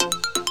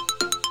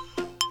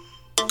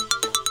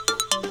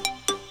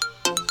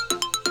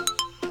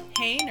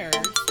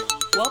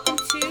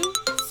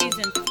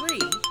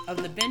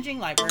Binging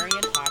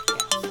Librarian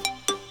podcast.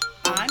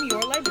 I'm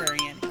your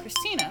librarian,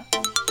 Christina,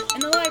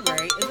 and the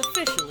library is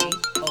officially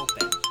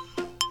open.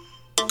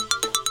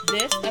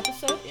 This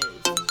episode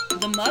is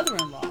The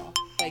Mother-in-Law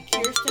by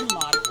Kirsten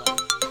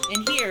Modglin,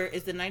 and here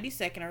is the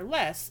 90-second or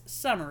less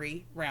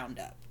summary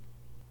roundup.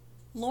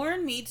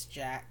 Lauren meets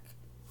Jack,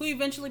 who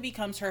eventually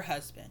becomes her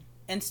husband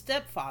and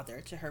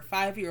stepfather to her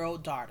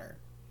 5-year-old daughter.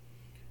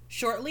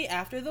 Shortly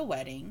after the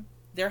wedding,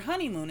 their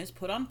honeymoon is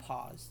put on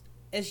pause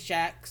as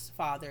Jack's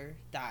father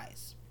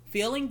dies.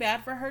 Feeling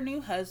bad for her new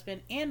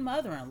husband and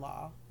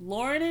mother-in-law,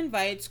 Lauren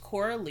invites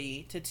Cora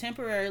Lee to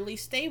temporarily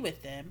stay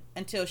with them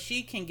until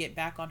she can get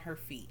back on her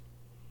feet.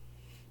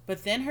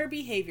 But then her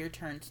behavior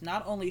turns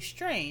not only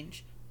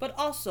strange, but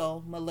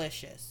also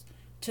malicious,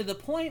 to the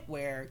point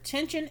where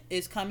tension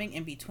is coming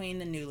in between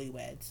the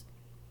newlyweds.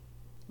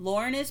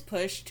 Lauren is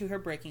pushed to her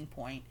breaking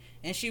point,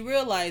 and she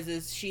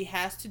realizes she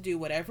has to do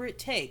whatever it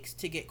takes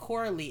to get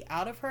Cora Lee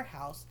out of her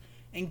house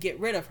and get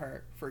rid of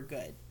her for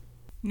good.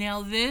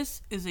 Now,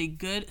 this is a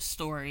good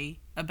story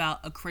about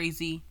a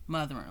crazy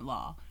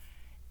mother-in-law.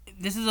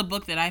 This is a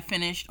book that I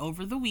finished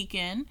over the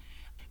weekend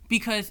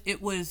because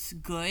it was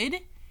good,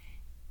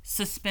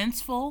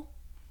 suspenseful,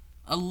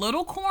 a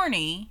little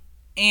corny,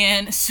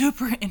 and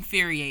super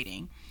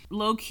infuriating.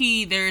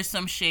 Low-key, there is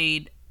some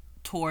shade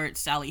towards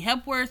Sally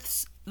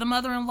Hepworth's The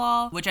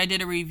Mother-in-Law, which I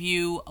did a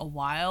review a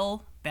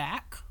while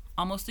back,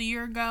 almost a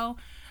year ago.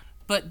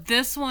 But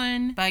this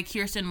one by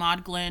Kirsten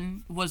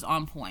Modglin was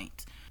on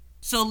point.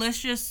 So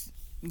let's just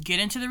get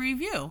into the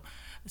review.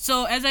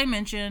 So as I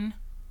mentioned,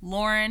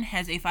 Lauren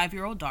has a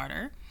 5-year-old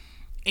daughter,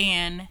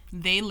 and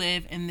they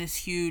live in this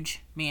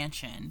huge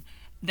mansion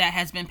that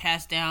has been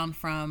passed down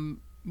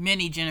from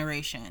many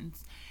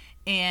generations.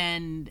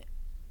 And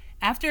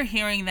after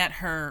hearing that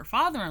her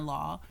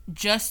father-in-law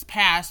just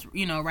passed,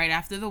 right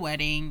after the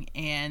wedding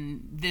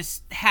and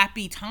this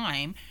happy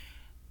time,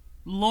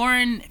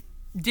 Lauren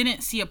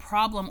didn't see a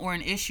problem or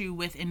an issue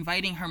with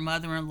inviting her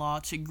mother-in-law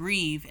to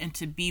grieve and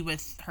to be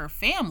with her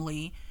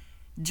family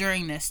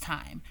during this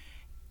time.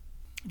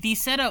 The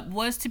setup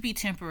was to be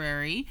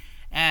temporary,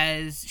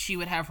 as she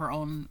would have her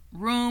own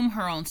room,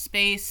 her own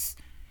space.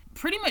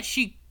 Pretty much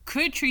she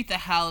could treat the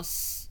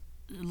house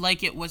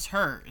like it was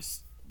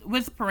hers,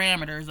 with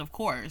parameters, of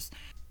course.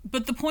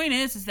 But the point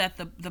is that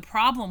the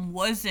problem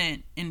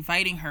wasn't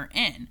inviting her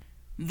in.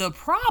 The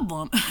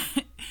problem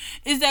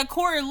is that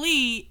Cora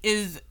Lee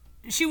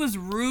she was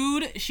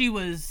rude, she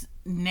was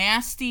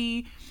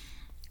nasty,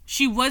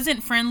 she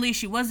wasn't friendly,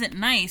 she wasn't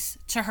nice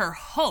to her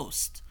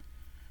host.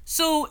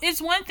 So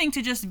it's one thing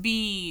to just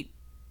be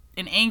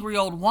an angry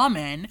old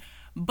woman,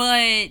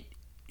 but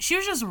she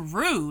was just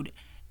rude.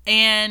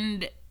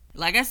 And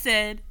like I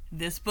said,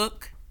 this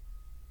book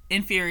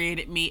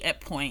infuriated me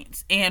at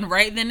points. And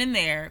right then and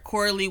there,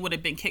 Cora Lee would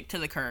have been kicked to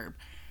the curb.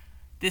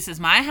 This is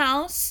my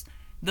house.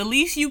 The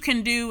least you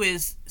can do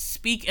is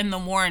speak in the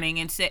morning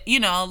and say,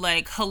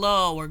 like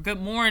hello or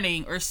good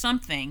morning or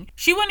something.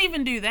 She wouldn't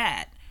even do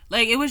that.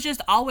 Like, it was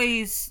just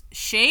always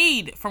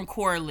shade from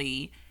Cora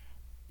Lee.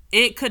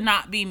 It could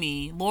not be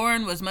me.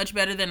 Lauren was much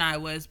better than I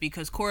was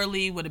because Cora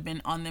Lee would have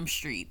been on them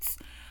streets.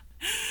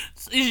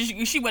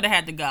 She would have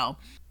had to go.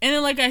 And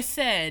then, like I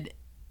said,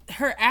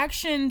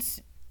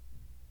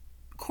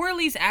 Cora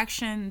Lee's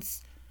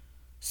actions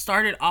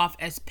started off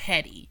as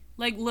petty,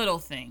 like little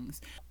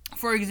things.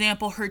 For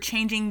example, her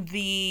changing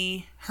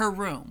her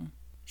room.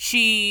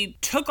 She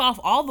took off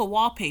all the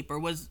wallpaper,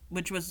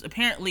 which was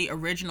apparently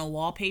original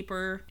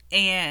wallpaper,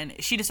 and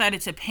she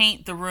decided to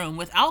paint the room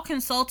without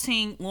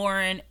consulting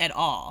Lauren at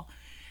all.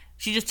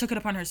 She just took it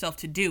upon herself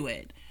to do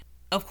it.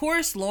 Of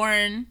course,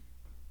 Lauren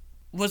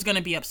was going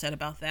to be upset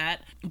about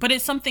that, but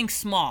it's something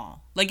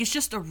small. Like, it's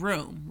just a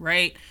room,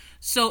 right?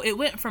 So it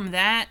went from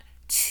that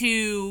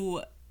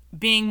to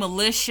being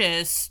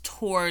malicious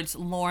towards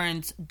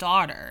Lauren's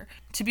daughter.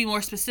 To be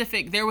more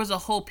specific, there was a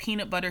whole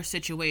peanut butter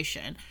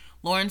situation.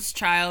 Lauren's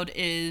child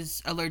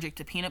is allergic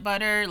to peanut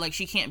butter. Like,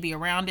 she can't be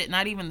around it,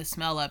 not even the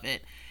smell of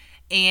it.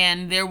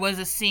 And there was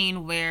a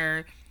scene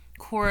where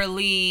Cora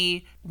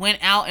Lee went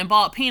out and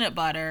bought peanut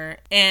butter.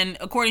 And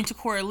according to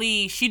Cora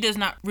Lee, she does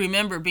not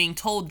remember being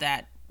told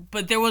that.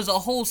 But there was a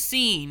whole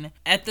scene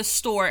at the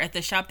store, at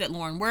the shop that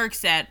Lauren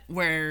works at,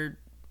 where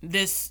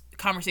this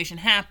conversation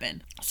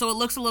happened. So it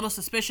looks a little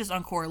suspicious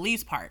on Cora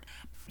Lee's part.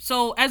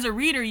 So as a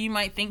reader, you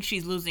might think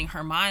she's losing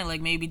her mind, like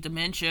maybe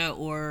dementia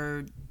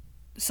or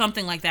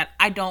something like that.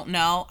 I don't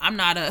know. I'm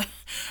not a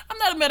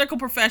medical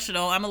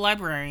professional. I'm a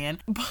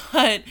librarian.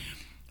 But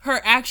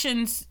her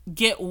actions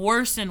get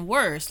worse and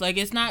worse. Like,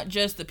 it's not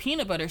just the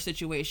peanut butter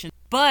situation.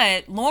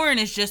 But Lauren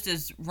is just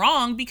as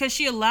wrong because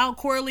she allowed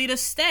Cora Lee to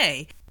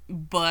stay.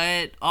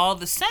 But all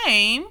the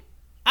same,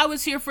 I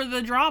was here for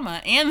the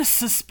drama and the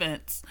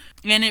suspense.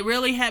 And it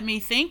really had me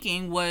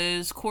thinking,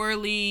 was Cora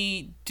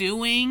Lee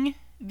doing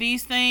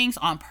these things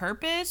on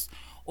purpose,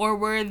 or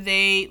were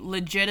they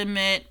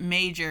legitimate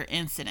major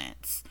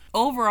incidents?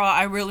 Overall,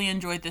 I really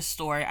enjoyed this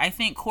story. I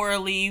think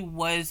Coralie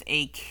was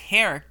a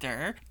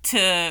character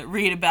to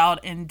read about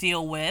and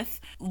deal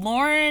with.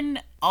 Lauren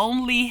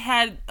only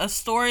had a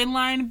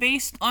storyline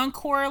based on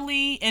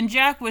Coralie, and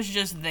Jack was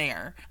just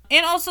there.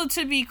 And also,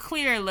 to be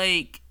clear,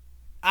 like,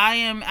 I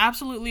am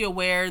absolutely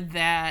aware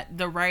that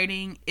the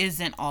writing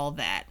isn't all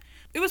that.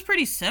 It was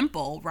pretty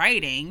simple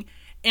writing,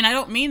 and I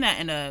don't mean that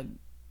in a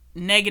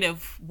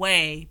negative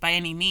way by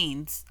any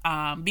means,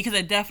 because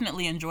I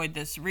definitely enjoyed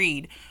this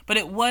read, but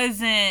it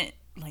wasn't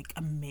like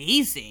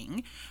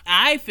amazing.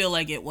 I feel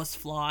like it was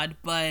flawed,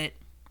 but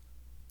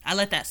I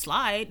let that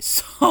slide.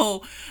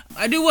 So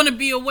I do want to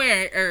be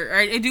aware, or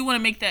I do want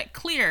to make that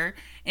clear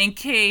in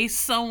case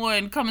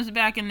someone comes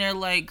back and they're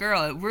like,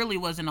 girl, it really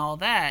wasn't all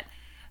that.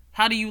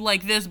 How do you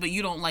like this but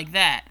you don't like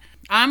that?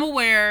 I'm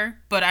aware,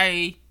 but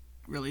I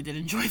really did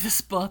enjoy this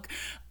book.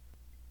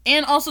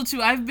 And also,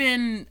 too, I've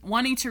been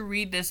wanting to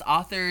read this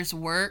author's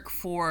work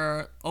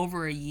for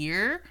over a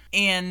year.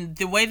 And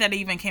the way that I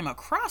even came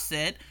across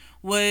it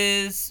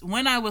was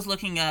when I was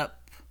looking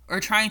up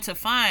or trying to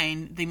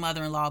find The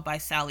Mother-in-Law by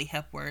Sally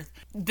Hepworth.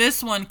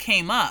 This one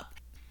came up.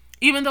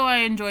 Even though I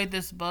enjoyed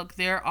this book,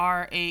 there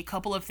are a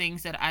couple of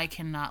things that I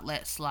cannot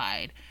let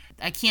slide.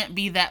 I can't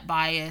be that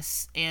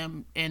biased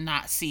and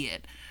not see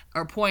it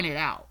or point it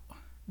out.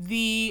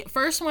 The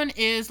first one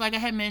is, like I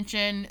had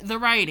mentioned, the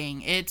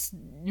writing. It's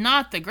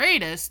not the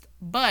greatest,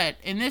 but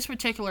in this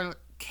particular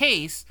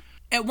case,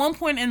 at one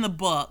point in the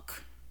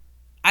book,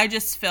 I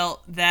just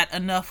felt that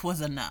enough was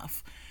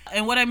enough.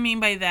 And what I mean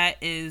by that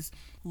is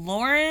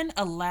Lauren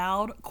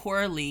allowed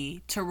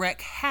Coralie to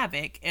wreak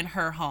havoc in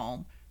her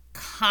home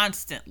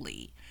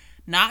constantly.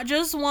 Not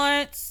just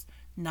once,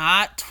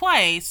 not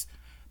twice,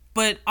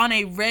 but on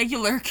a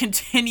regular,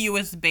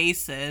 continuous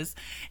basis.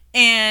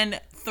 And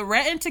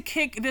threatened to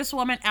kick this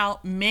woman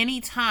out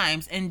many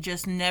times and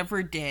just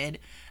never did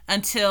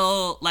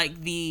until like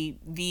the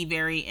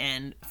very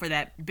end for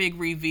that big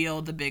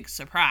reveal, the big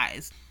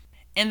surprise.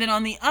 And then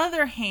on the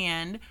other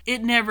hand,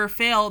 it never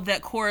failed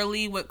that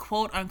Coralie would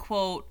quote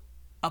unquote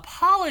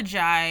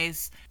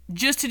apologize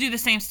just to do the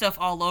same stuff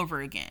all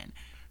over again.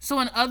 So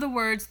in other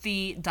words,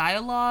 the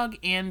dialogue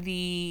and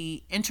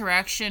the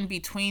interaction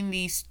between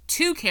these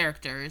two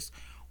characters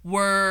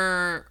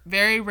were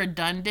very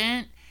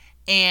redundant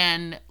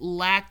and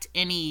lacked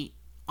any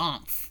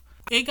oomph.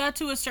 It got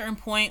to a certain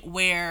point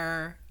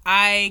where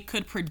I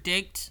could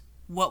predict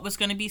what was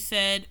going to be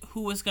said,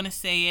 who was going to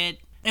say it,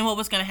 and what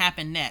was going to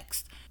happen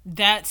next.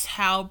 That's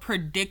how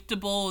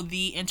predictable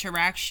the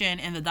interaction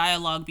and the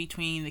dialogue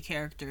between the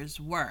characters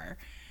were.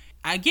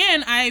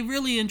 Again, I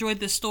really enjoyed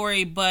this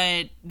story,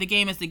 but the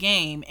game is the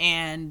game,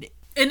 and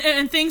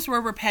things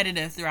were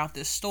repetitive throughout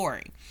this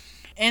story.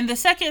 And the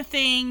second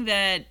thing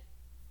that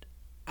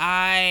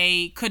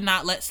I could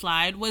not let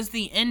slide was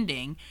the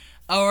ending,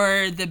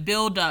 or the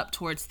build up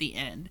towards the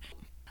end.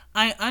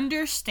 I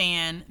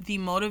understand the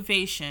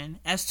motivation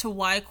as to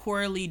why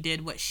Coralie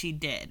did what she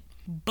did,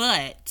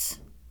 but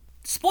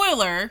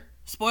spoiler,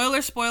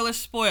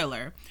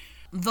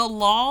 the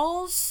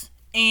laws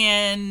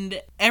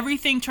and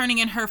everything turning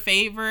in her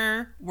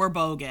favor were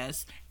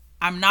bogus.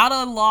 I'm not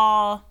a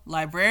law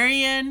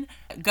librarian.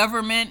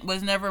 Government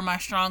was never my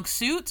strong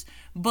suit,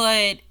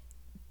 but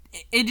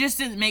it just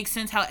didn't make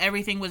sense how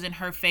everything was in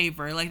her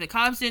favor. Like, the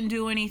cops didn't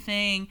do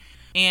anything,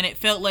 and it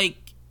felt like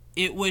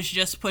it was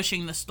just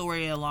pushing the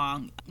story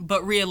along.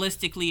 But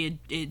realistically,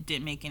 it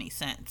didn't make any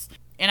sense.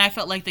 And I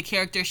felt like the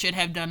character should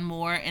have done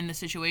more in the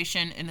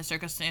situation, in the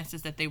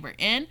circumstances that they were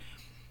in.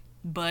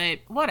 But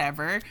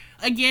whatever.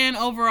 Again,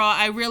 overall,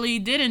 I really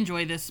did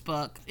enjoy this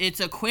book. It's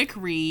a quick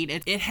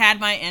read. It had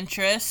my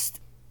interest,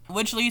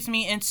 which leads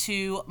me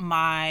into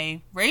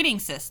my rating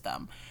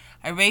system.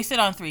 I race it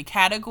on 3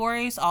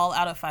 categories, all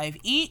out of 5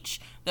 each.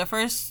 The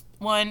first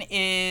one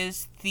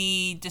is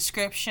the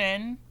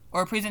description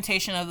or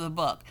presentation of the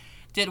book.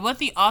 Did what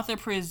the author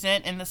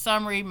present in the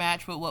summary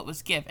match with what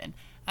was given?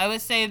 I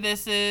would say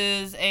this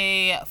is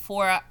a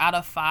 4 out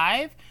of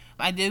 5.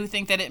 I do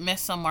think that it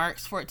missed some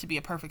marks for it to be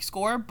a perfect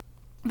score.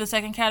 The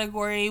second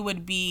category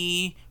would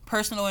be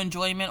personal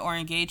enjoyment or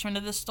engagement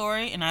of the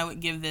story, and I would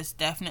give this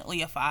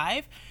definitely a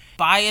 5.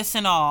 Bias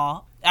and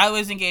all, I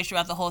was engaged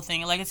throughout the whole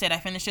thing. Like I said, I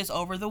finished this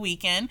over the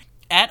weekend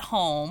at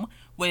home,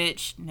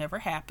 which never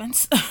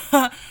happens.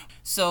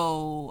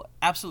 So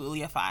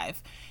absolutely a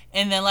 5.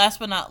 And then last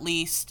but not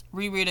least,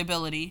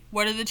 rereadability.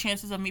 What are the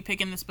chances of me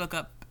picking this book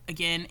up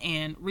again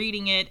and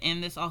reading it?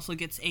 And this also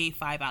gets a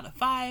 5 out of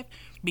 5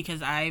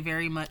 because I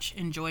very much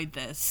enjoyed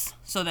this.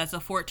 So that's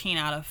a 14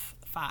 out of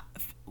 5.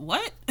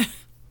 What?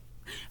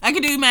 I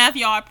can do math,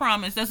 y'all, I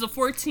promise. That's a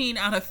 14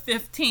 out of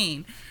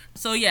 15.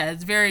 So yeah,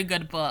 it's a very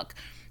good book.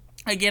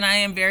 Again, I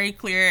am very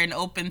clear and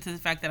open to the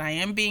fact that I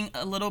am being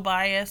a little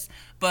biased,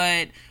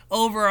 but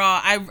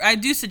overall, I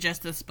do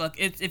suggest this book.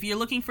 If you're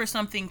looking for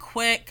something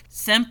quick,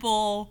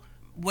 simple,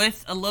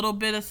 with a little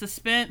bit of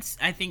suspense,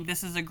 I think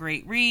this is a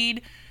great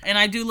read, and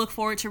I do look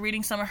forward to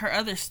reading some of her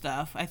other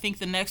stuff. I think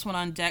the next one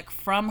on deck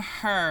from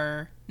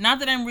her, not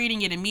that I'm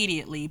reading it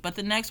immediately, but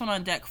the next one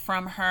on deck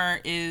from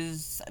her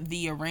is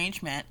The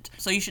Arrangement,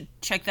 so you should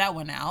check that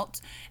one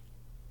out.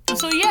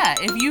 So yeah,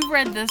 if you've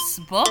read this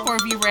book or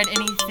if you've read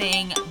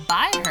anything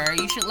by her,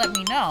 you should let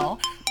me know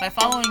by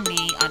following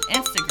me on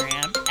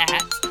Instagram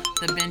at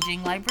The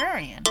Binging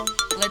Librarian.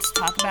 Let's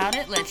talk about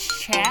it, let's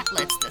chat,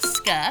 let's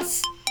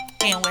discuss.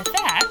 And with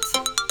that,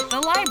 the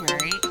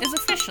library is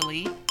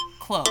officially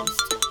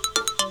closed.